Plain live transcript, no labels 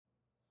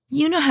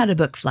You know how to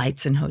book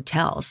flights and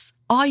hotels.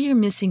 All you're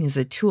missing is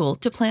a tool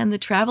to plan the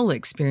travel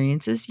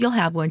experiences you'll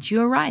have once you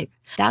arrive.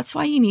 That's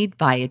why you need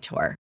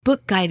Viator.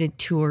 Book guided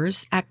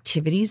tours,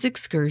 activities,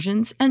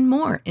 excursions, and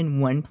more in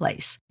one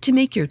place to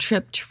make your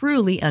trip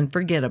truly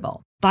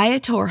unforgettable.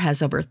 Viator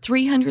has over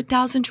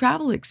 300,000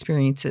 travel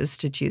experiences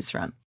to choose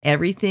from.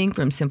 Everything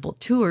from simple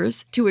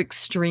tours to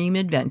extreme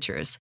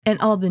adventures and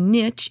all the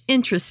niche,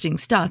 interesting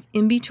stuff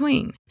in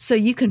between. So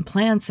you can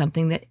plan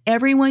something that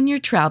everyone you're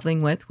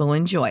traveling with will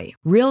enjoy.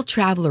 Real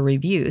traveler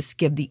reviews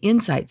give the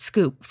inside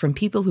scoop from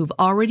people who've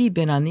already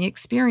been on the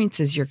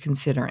experiences you're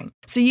considering.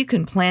 So you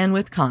can plan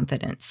with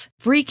confidence.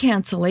 Free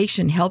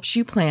cancellation helps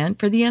you plan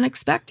for the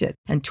unexpected.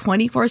 And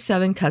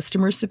 24/7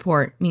 customer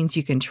support means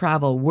you can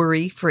travel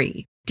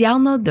worry-free.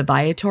 Download the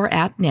Viator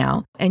app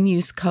now and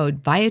use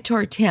code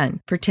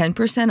Viator10 for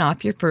 10%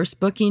 off your first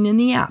booking in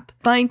the app.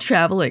 Find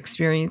travel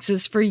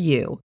experiences for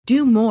you.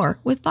 Do more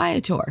with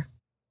Viator.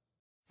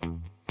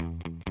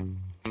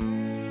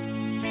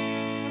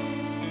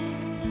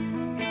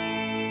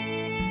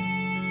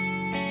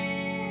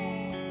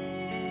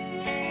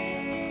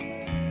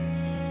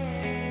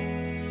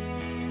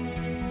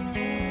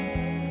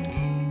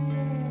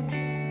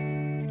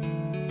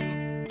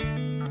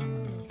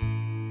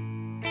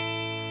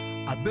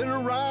 I've been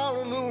around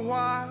a little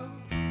while.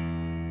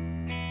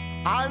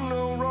 I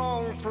know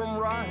wrong from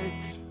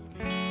right.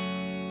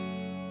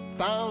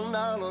 Found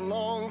out a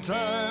long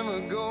time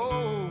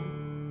ago,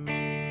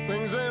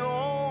 things ain't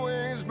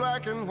always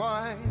black and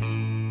white.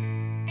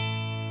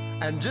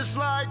 And just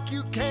like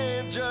you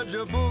can't judge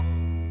a book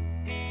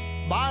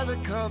by the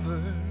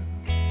cover,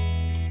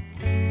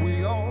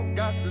 we all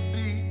got to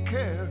be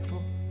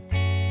careful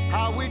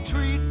how we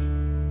treat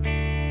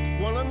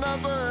one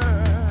another,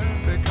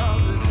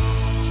 because it's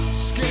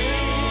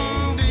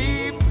skin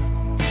deep,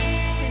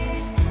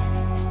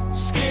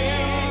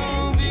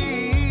 skin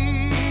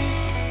deep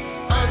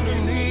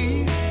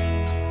underneath.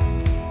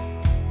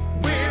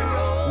 We're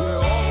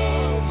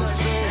all the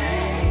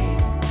same.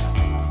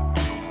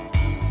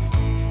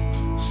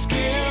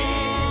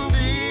 Skin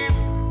deep,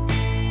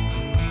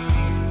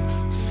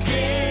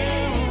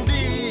 skin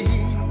deep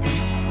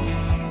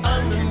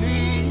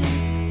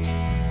underneath.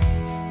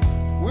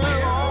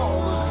 We're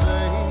all the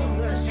same.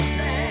 The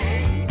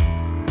same.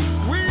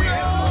 We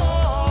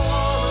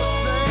all the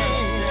same.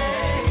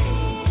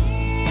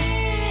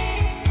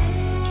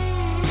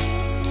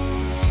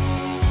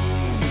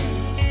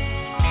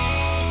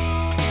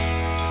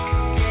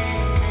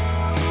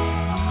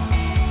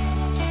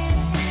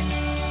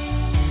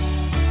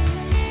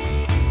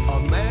 A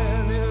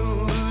man in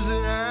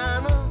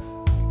Louisiana,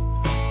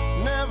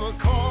 never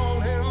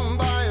called him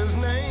by his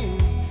name.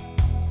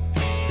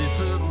 He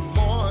said,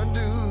 boy,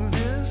 do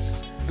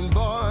this and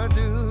boy,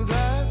 do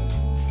that.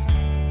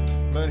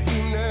 But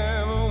he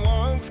never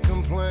once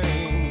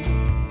complained.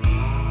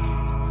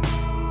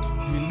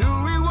 He knew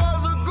he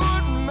was a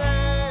good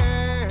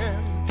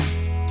man.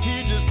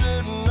 He just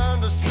didn't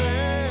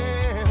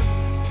understand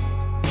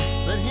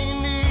that he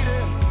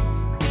needed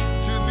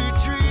to be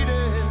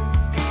treated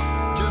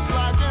just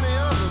like any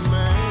other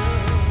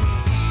man.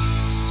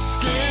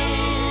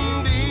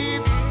 Skin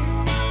deep,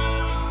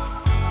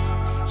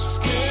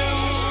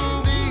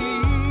 skin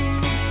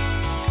deep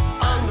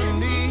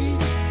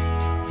underneath.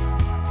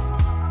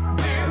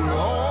 We're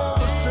all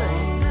the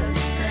same.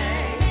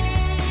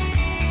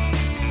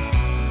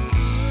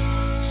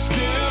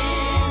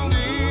 Skin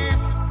deep,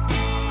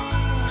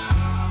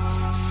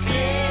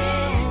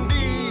 skin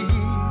deep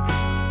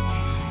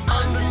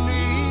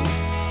underneath.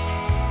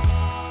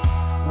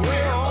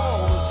 We're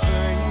all the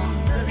same.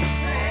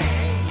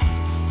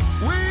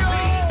 We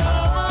all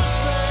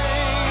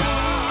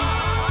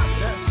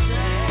the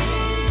same.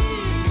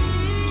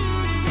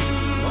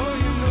 Oh,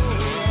 you know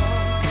we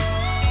are.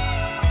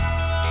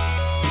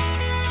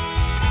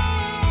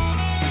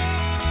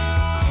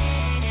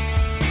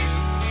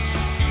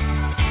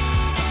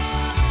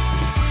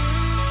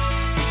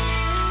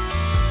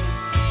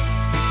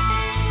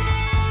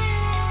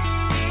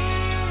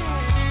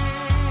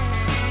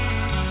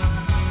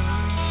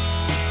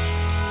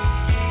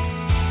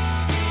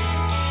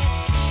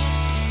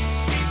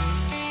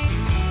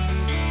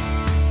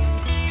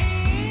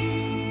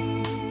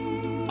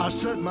 I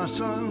set my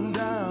son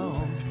down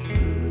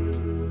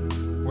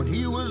when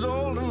he was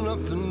old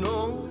enough to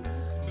know.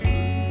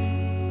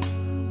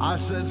 I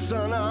said,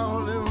 son,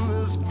 out in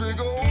this big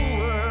old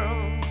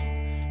world,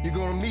 you're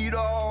gonna meet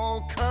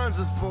all kinds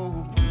of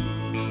folk.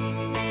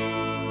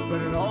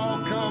 But it all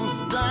comes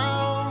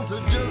down to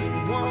just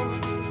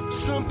one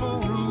simple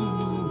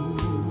rule.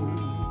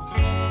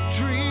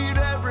 Treat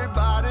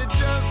everybody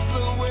just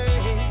the way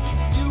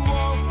you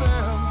want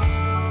them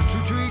to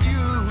treat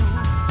you,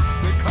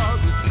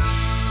 because it's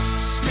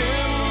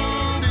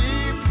skin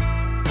deep,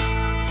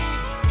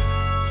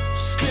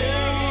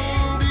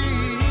 skin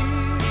deep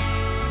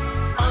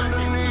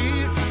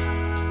underneath.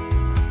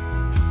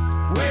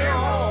 We're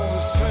all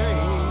the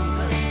same.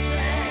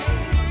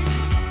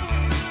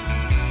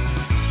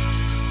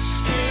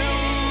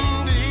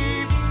 Skin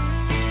deep,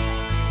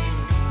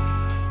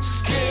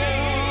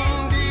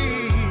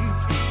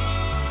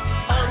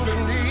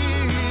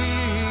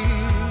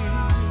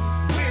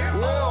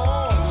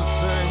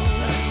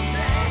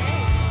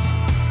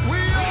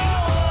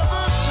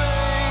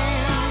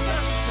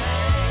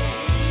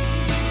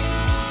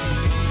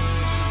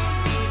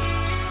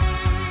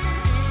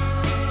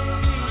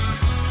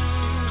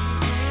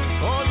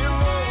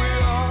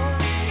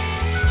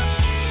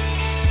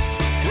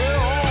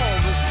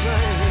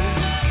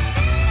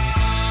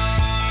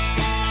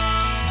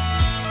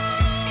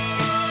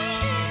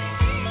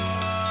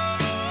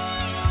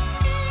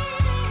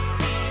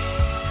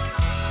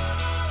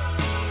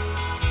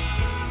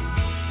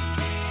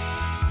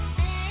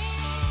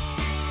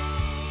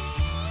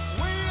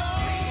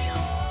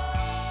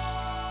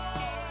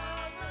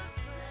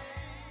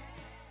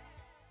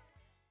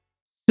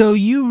 So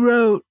you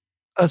wrote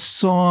a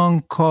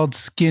song called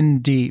Skin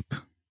Deep,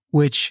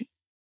 which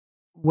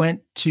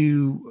went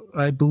to,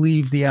 I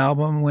believe the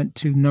album went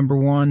to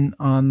 #1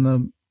 on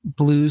the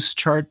blues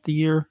chart the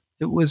year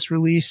it was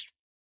released.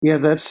 Yeah,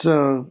 that's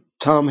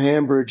Tom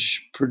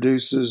Hambridge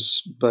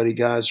produces Buddy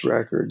Guy's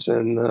records,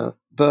 and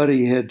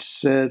Buddy had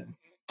said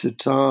to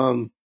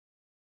Tom,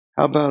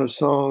 "How about a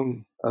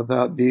song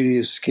about beauty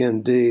is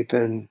skin deep?"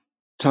 And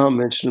Tom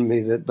mentioned to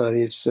me that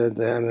Buddy had said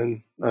that,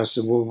 and I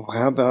said, "Well,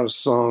 how about a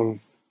song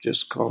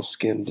just called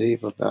Skin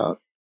Deep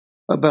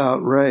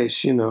about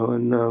race, you know?"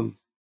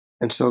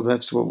 And so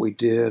that's what we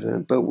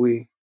did, but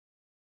we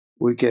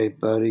gave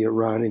Buddy a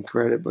writing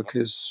credit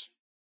because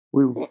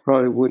we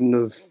probably wouldn't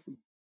have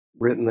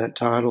written that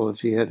title if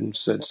he hadn't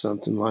said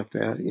something like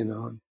that, you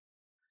know.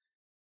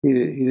 He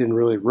didn't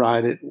really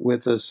write it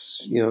with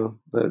us, you know,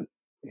 but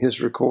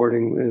his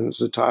recording, it was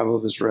the title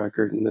of his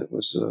record, and it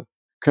was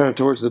kind of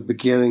towards the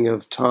beginning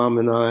of Tom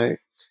and I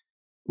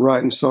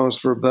writing songs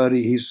for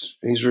Buddy.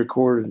 He's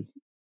recorded,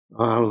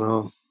 I don't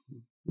know,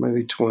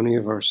 maybe 20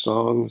 of our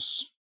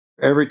songs.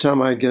 Every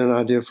time I get an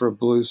idea for a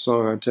blues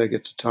song, I'd take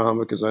it to Tom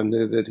because I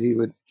knew that he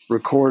would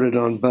record it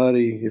on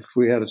Buddy if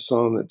we had a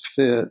song that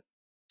fit.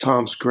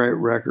 Tom's a great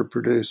record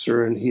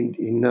producer, and he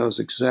knows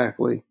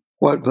exactly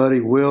what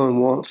Buddy will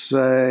and won't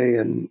say,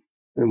 and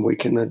we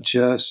can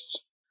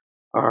adjust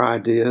our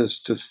ideas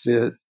to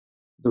fit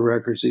the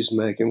records he's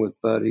making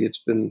with Buddy. It's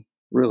been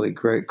really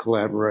great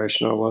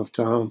collaboration. I love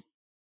Tom.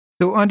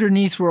 So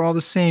underneath we're all the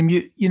same.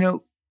 You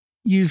know,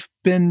 you've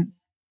been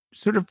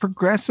sort of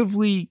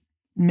progressively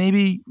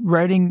maybe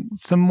writing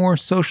some more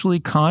socially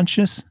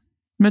conscious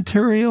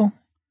material,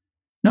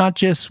 not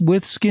just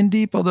with Skin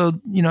Deep, although,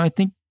 you know, I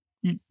think,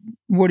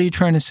 what are you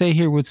trying to say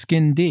here with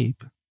Skin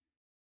Deep?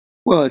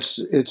 Well,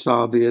 it's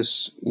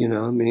obvious, you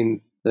know, I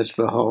mean, that's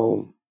the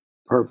whole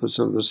purpose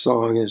of the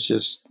song, is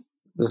just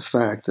the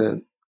fact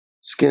that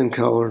skin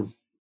color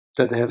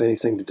doesn't have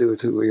anything to do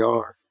with who we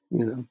are,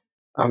 you know.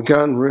 I've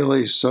gotten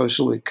really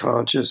socially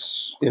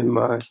conscious in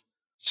my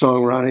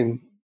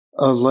songwriting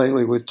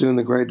lately with doing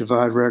the Great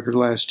Divide record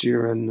last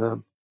year,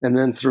 and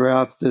then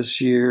throughout this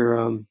year,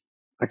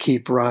 I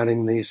keep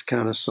writing these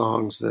kind of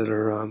songs that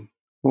are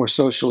more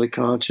socially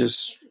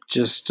conscious.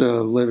 Just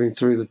living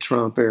through the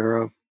Trump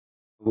era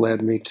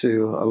led me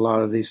to a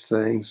lot of these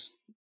things.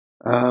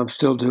 I'm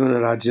still doing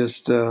it. I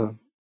just had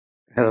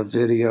a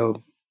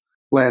video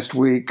last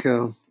week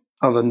of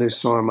a new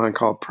song of mine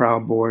called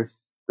Proud Boy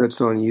that's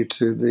on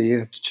YouTube. You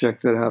have to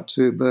check that out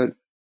too. But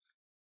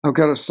I've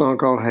got a song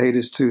called Hate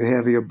is Too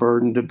Heavy a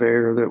Burden to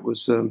Bear that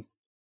was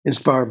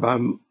inspired by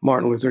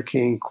Martin Luther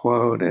King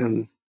quote,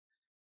 and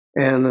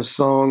a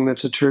song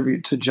that's a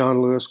tribute to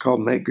John Lewis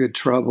called Make Good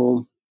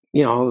Trouble.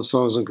 You know, all the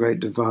songs on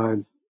Great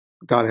Divide,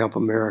 God Help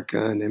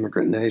America and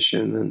Immigrant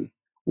Nation and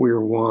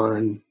We're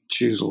One,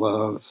 Choose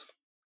Love.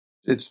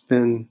 It's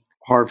been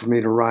hard for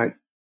me to write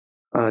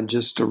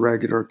just a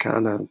regular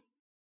kind of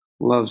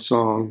love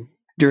song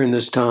during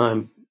this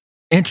time.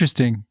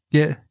 Interesting.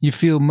 Yeah, you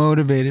feel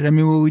motivated. I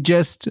mean, well, we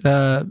just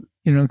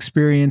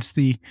experienced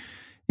the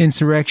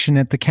insurrection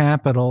at the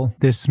Capitol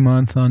this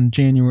month on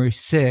January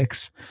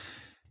 6th.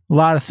 A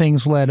lot of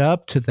things led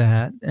up to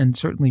that, and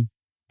certainly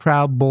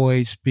Proud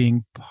Boys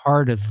being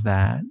part of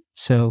that.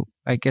 So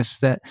I guess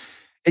that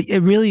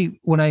it really,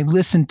 when I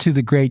listen to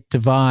The Great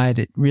Divide,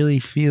 it really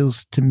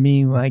feels to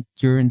me like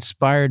you're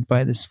inspired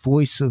by this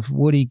voice of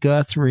Woody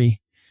Guthrie,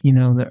 you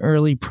know, the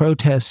early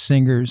protest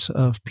singers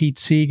of Pete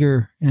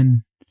Seeger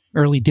and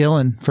early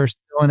Dylan, first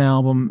Dylan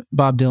album,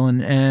 Bob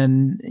Dylan,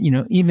 and, you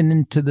know, even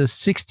into the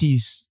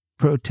 60s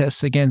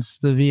protests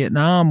against the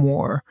Vietnam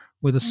War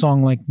with a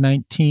song like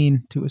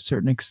 19 to a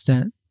certain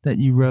extent that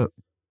you wrote.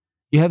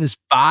 You have this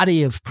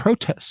body of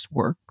protest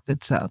work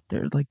that's out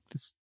there, like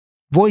this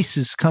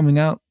voices coming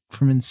out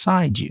from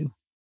inside you.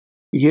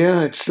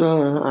 Yeah, it's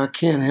I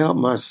can't help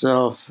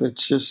myself.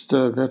 It's just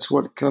that's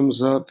what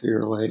comes up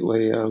here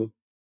lately.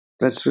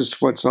 That's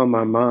just what's on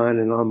my mind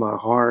and on my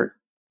heart.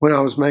 When I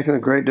was making the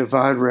Great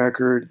Divide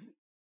record,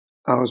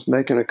 I was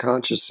making a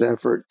conscious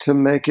effort to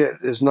make it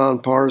as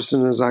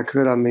nonpartisan as I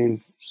could. I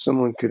mean,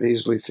 someone could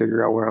easily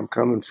figure out where I'm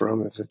coming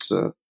from if it's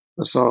a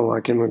song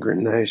like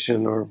Immigrant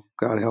Nation or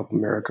God Help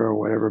America or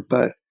whatever.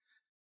 But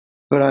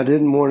I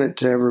didn't want it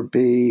to ever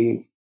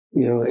be,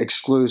 you know,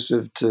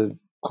 exclusive to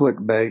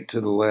clickbait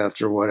to the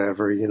left or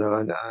whatever. You know,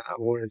 I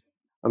wanted,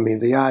 I mean,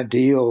 the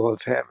ideal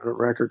of having a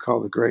record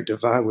called The Great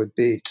Divide would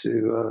be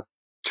to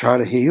try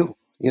to heal,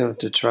 you know,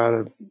 to try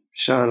to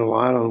shine a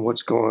light on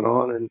what's going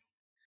on and,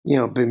 you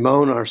know,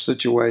 bemoan our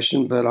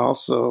situation, but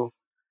also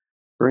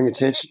bring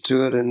attention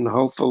to it and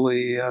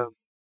hopefully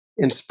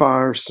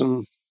inspire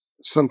some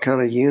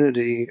kind of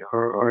unity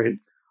or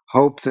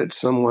hope that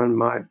someone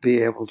might be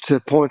able to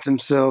point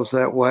themselves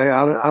that way.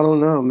 I don't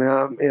know,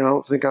 man. I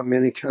don't think I'm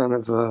any kind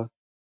of a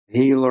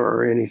healer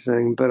or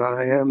anything, but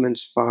I am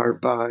inspired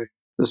by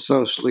the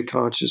socially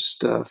conscious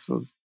stuff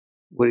of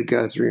Woody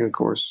Guthrie and, of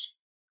course,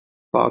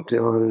 Bob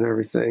Dylan and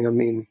everything. I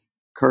mean,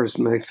 Curtis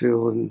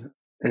Mayfield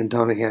and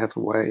Donny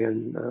Hathaway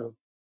and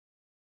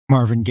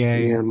Marvin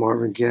Gaye. Yeah,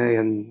 Marvin Gaye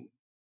and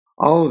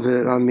all of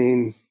it. I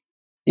mean,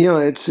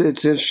 It's an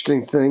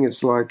interesting thing.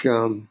 It's like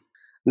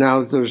now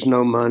that there's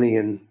no money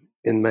in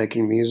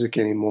making music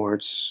anymore,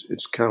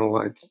 it's kind of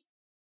like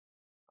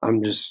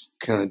I'm just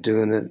kind of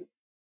doing it.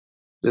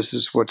 This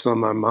is what's on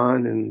my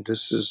mind, and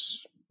this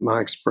is my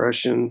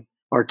expression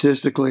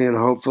artistically, and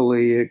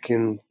hopefully it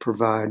can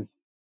provide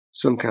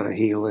some kind of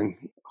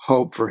healing,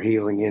 hope for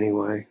healing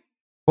anyway.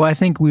 Well, I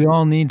think we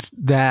all need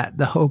that,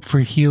 the hope for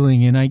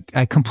healing. And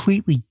I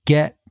completely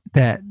get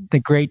that the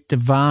Great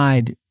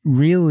Divide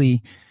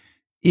really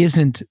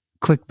isn't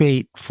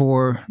clickbait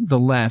for the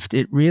left.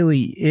 It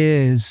really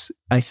is,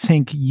 I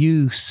think,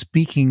 you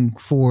speaking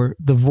for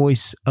the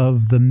voice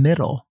of the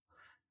middle,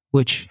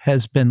 which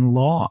has been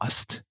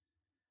lost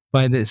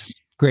by this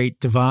Great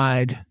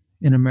Divide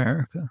in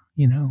America.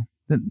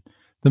 The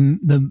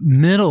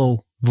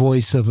middle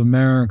voice of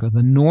America,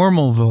 the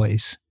normal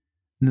voice,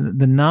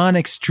 the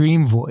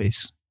non-extreme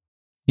voice,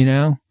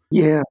 Yeah.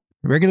 the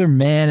regular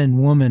man and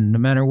woman, no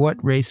matter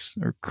what race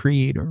or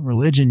creed or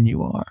religion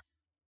you are,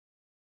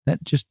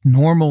 that just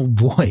normal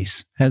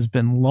voice has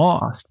been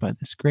lost by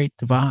this Great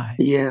Divide.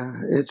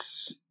 Yeah,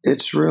 it's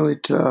really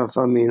tough.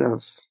 I mean,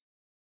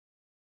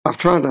 I've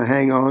tried to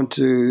hang on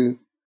to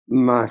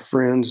my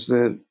friends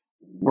that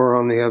were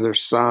on the other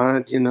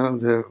side,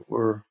 that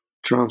were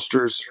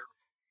Trumpsters,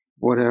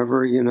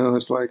 whatever.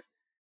 It's like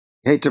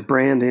hate to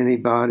brand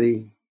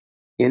anybody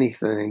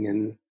anything,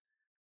 and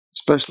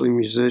especially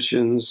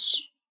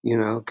musicians,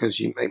 because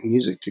you make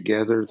music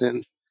together.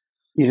 Then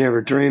you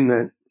never dream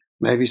that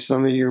maybe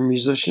some of your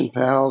musician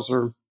pals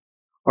are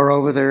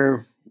over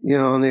there,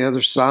 on the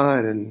other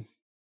side, and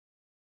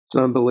it's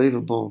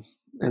unbelievable.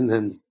 And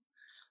then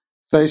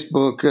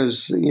Facebook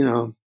is,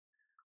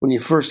 when you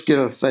first get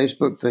a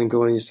Facebook thing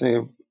going, you say,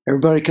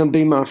 everybody come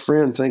be my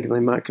friend, thinking they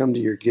might come to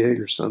your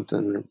gig or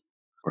something,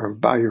 or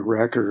buy your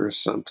record or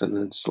something.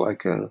 It's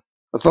like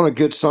I thought a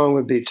good song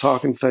would be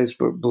Talking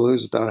Facebook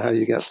Blues, about how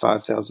you got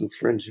 5,000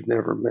 friends you've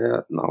never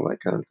met and all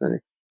that kind of thing.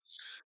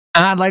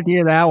 I'd like to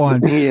hear that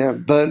one. Yeah,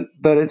 but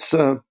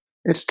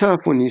it's tough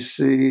when you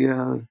see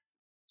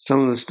some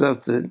of the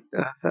stuff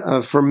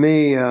that for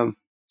me, I've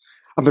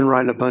been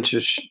writing a bunch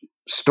of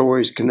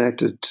stories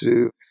connected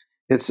to.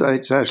 It's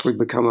actually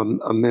become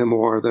a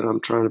memoir that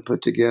I'm trying to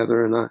put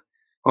together, and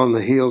on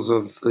the heels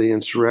of the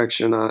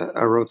insurrection,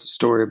 I wrote the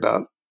story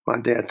about my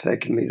dad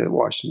taking me to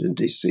Washington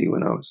D.C.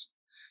 when I was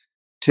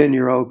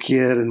 10-year-old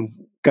kid,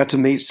 and got to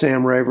meet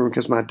Sam Rayburn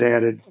because my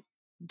dad had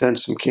done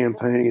some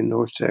campaigning in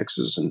North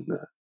Texas,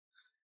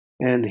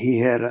 and he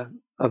had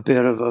a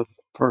bit of a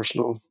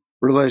personal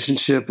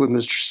relationship with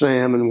Mr.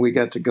 Sam, and we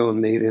got to go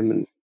and meet him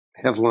and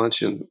have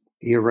lunch, and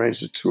he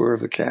arranged a tour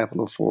of the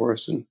Capitol for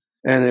us, and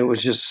it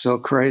was just so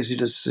crazy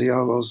to see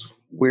all those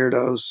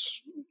weirdos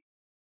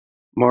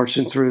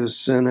marching through the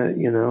Senate,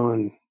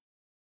 and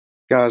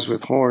guys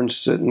with horns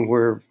sitting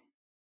where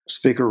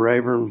Speaker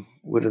Rayburn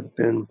would have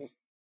been,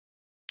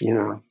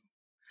 Yeah,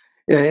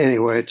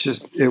 anyway,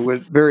 it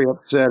was very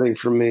upsetting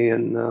for me,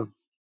 and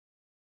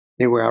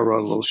anyway, I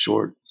wrote a little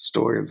short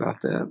story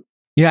about that.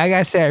 Yeah, I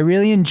gotta say, I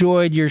really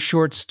enjoyed your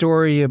short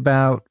story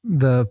about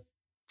the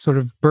sort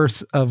of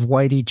birth of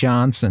Whitey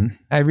Johnson.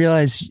 I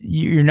realize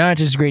you're not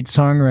just a great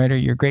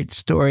songwriter, you're a great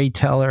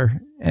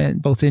storyteller,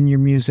 and both in your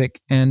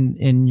music and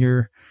in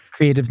your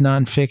creative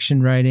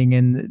nonfiction writing.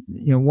 And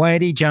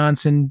Whitey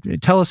Johnson,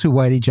 tell us who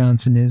Whitey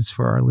Johnson is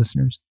for our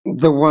listeners.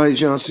 The Whitey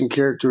Johnson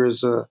character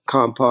is a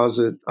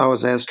composite. I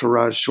was asked to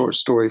write a short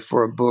story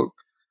for a book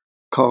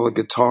called A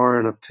Guitar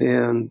and a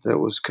Pen that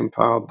was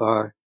compiled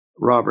by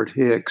Robert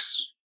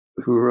Hicks,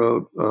 who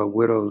wrote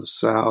Widow of the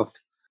South.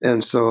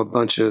 And so a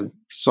bunch of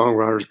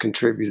songwriters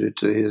contributed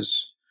to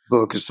his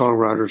book, as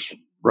songwriters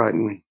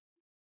writing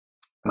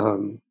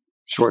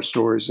short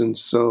stories. And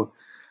so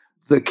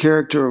the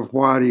character of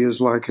Whitey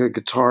is like a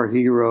guitar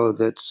hero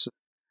that's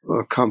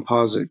a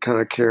composite kind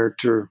of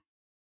character.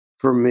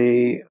 For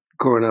me,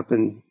 growing up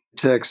in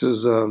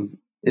Texas,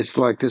 it's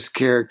like this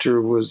character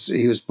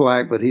he was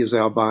black, but he was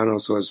albino,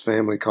 so his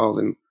family called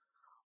him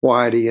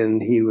Whitey,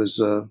 and he was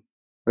a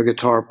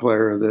guitar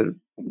player that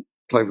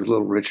played with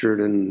Little Richard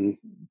and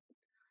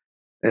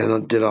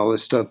did all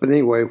this stuff. But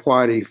anyway,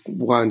 Whitey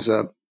winds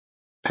up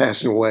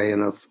passing away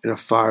in a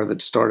fire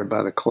that's started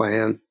by the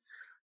Klan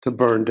to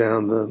burn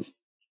down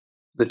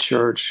the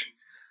church,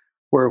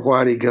 where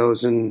Whitey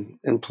goes and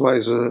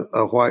plays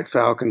a white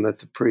falcon that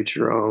the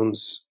preacher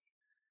owns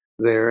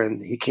there,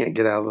 and he can't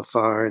get out of the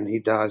fire, and he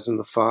dies in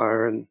the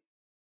fire. And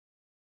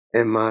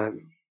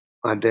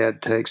my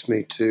dad takes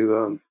me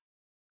to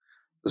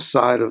the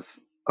site of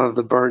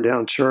the burned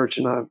down church,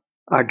 and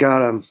I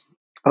got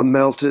a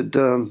melted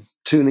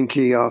tuning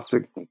key off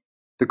the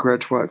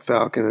Gretsch White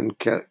Falcon and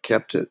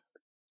kept it.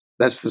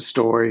 That's the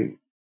story.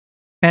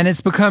 And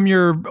it's become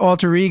your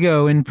alter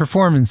ego in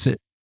performance.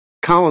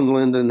 Colin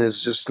Linden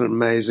is just an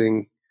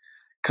amazing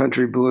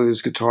country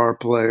blues guitar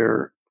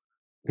player.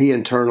 He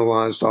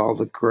internalized all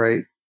the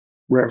great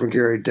Reverend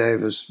Gary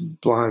Davis,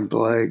 Blind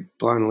Blake,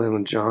 Blind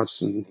Lyndon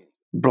Johnson,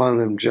 Blind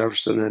Lyndon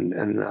Jefferson,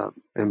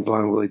 and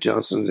Blind Willie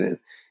Johnson. And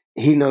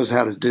he knows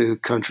how to do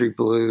country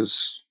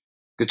blues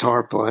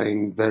guitar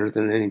playing better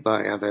than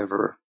anybody I've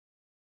ever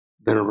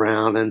been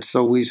around. And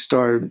so we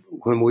started,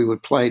 when we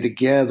would play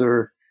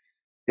together,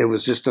 it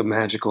was just a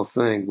magical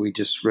thing. We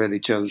just read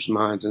each other's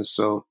minds. And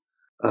so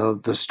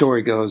the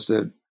story goes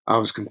that I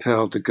was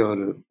compelled to go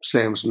to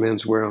Sam's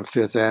Menswear on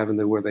Fifth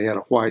Avenue, where they had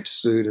a white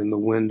suit in the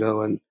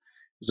window, and it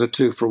was a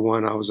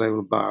 2-for-1. I was able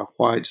to buy a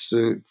white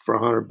suit for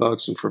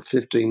 $100, and for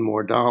 $15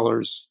 more,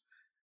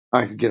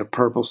 I could get a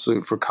purple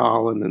suit for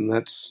Colin, and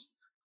that's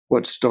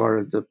what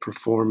started the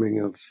performing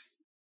of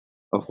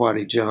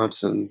Whitey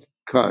Johnson.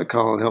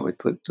 Colin helped me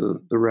put the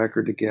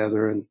record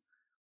together, and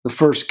the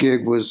first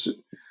gig was,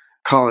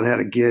 Colin had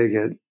a gig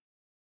at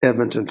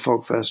Edmonton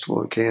Folk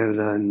Festival in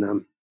Canada,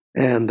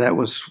 and that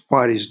was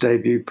Whitey's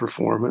debut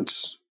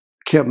performance.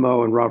 Keb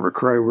Mo and Robert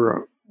Cray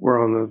were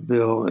on the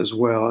bill as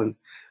well, and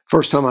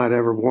first time I'd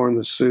ever worn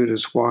the suit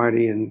as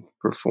Whitey and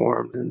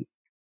performed, and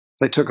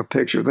they took a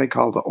picture they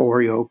called the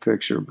Oreo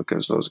picture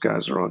because those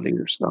guys are on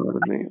either side of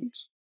me.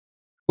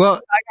 Well, I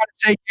got to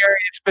say, Gary,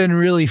 it's been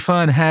really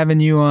fun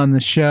having you on the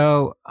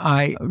show.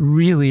 I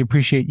really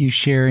appreciate you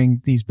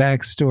sharing these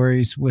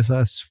backstories with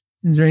us.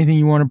 Is there anything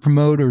you want to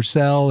promote or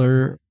sell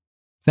or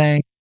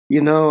thank?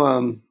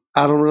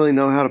 I don't really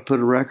know how to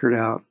put a record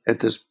out at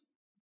this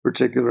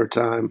particular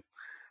time.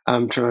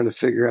 I'm trying to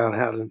figure out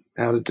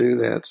how to do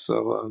that.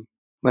 So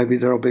maybe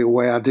there'll be a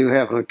way. I do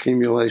have an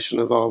accumulation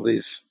of all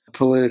these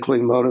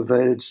politically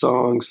motivated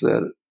songs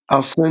that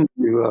I'll send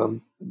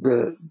you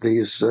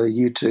these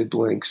YouTube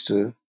links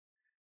to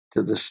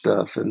this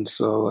stuff. And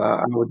so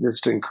I would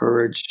just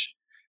encourage.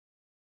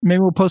 Maybe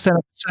we'll post that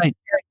on the site.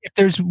 If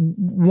there's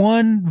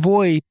one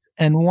voice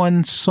and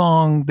one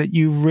song that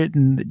you've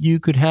written that you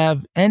could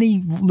have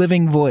any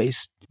living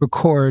voice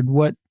record,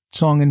 what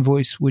song and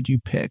voice would you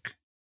pick?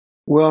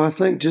 Well, I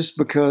think just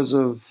because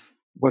of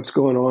what's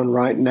going on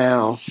right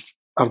now,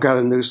 I've got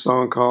a new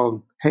song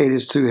called Hate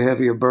is Too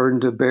Heavy a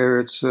Burden to Bear.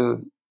 It's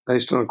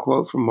based on a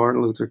quote from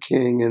Martin Luther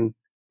King.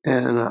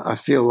 And I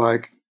feel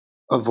like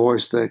a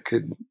voice that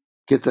could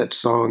get that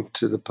song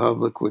to the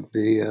public would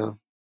be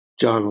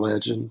John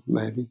Legend,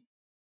 maybe.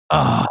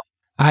 Oh,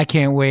 I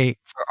can't wait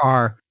for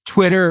our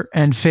Twitter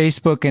and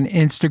Facebook and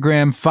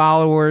Instagram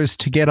followers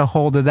to get a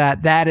hold of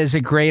that. That is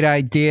a great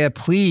idea.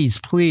 Please,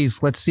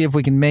 let's see if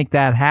we can make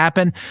that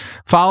happen.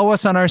 Follow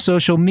us on our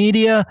social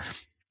media.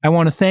 I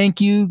want to thank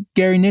you,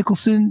 Gary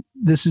Nicholson.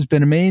 This has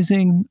been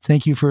amazing.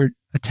 Thank you for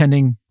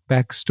attending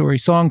Backstory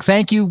Song.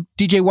 Thank you,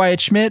 DJ Wyatt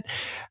Schmidt,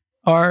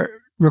 our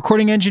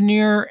recording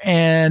engineer,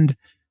 and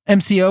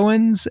MC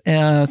Owens.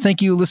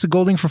 Thank you, Alyssa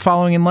Golding, for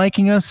following and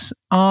liking us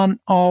on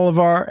all of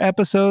our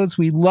episodes.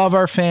 We love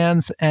our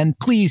fans, and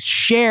please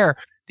share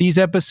these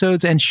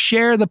episodes and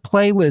share the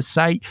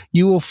playlists.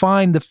 You will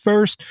find the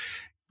first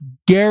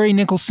Gary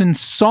Nicholson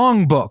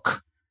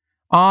songbook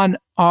on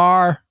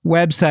our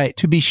website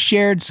to be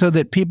shared so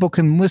that people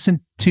can listen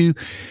to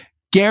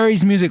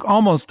Gary's music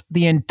almost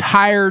the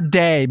entire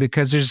day,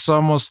 because there's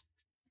almost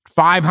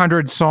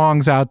 500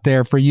 songs out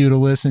there for you to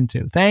listen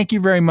to. Thank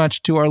you very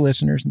much to our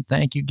listeners, and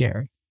thank you,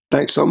 Gary.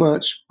 Thanks so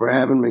much for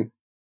having me.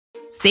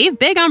 Save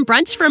big on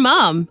brunch for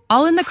mom,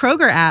 all in the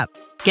Kroger app.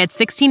 Get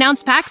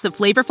 16-ounce packs of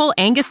flavorful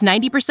Angus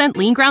 90%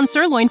 lean ground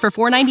sirloin for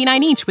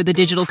 $4.99 each with a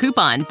digital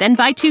coupon. Then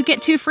buy 2,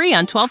 get 2 free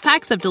on 12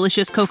 packs of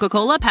delicious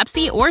Coca-Cola,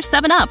 Pepsi, or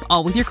 7-Up,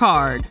 all with your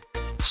card.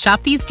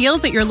 Shop these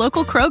deals at your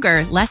local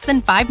Kroger, less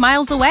than 5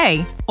 miles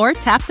away. Or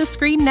tap the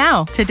screen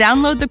now to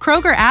download the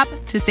Kroger app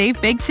to save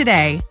big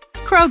today.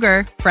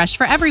 Kroger, fresh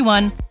for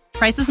everyone.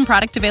 Prices and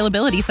product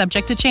availability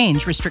subject to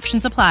change.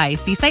 Restrictions apply.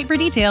 See site for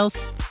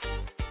details.